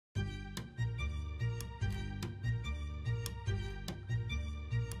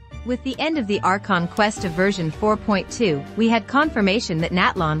With the end of the Archon quest of version 4.2, we had confirmation that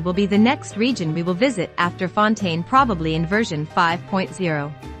Natlan will be the next region we will visit after Fontaine, probably in version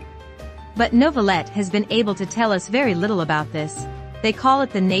 5.0. But Novelette has been able to tell us very little about this. They call it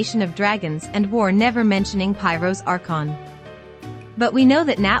the Nation of Dragons and War, never mentioning Pyro's Archon. But we know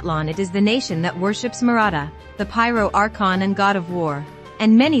that Natlan, it is the nation that worships Murata, the Pyro Archon and god of war,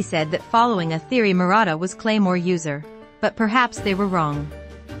 and many said that following a theory Murata was Claymore user. But perhaps they were wrong.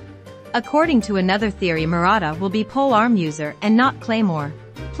 According to another theory, Murata will be polearm user and not Claymore.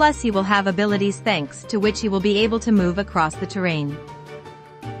 Plus he will have abilities thanks to which he will be able to move across the terrain.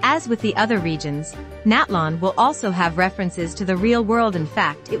 As with the other regions, Natlan will also have references to the real world. In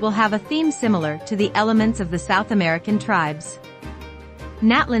fact, it will have a theme similar to the elements of the South American tribes.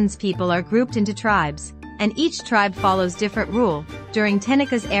 Natlan's people are grouped into tribes, and each tribe follows different rule. During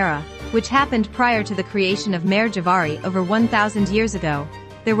Tenika's era, which happened prior to the creation of Mare Javari over 1,000 years ago,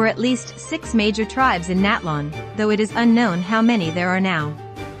 there were at least 6 major tribes in Natlan, though it is unknown how many there are now.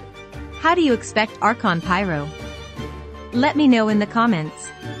 How do you expect Archon Pyro? Let me know in the comments.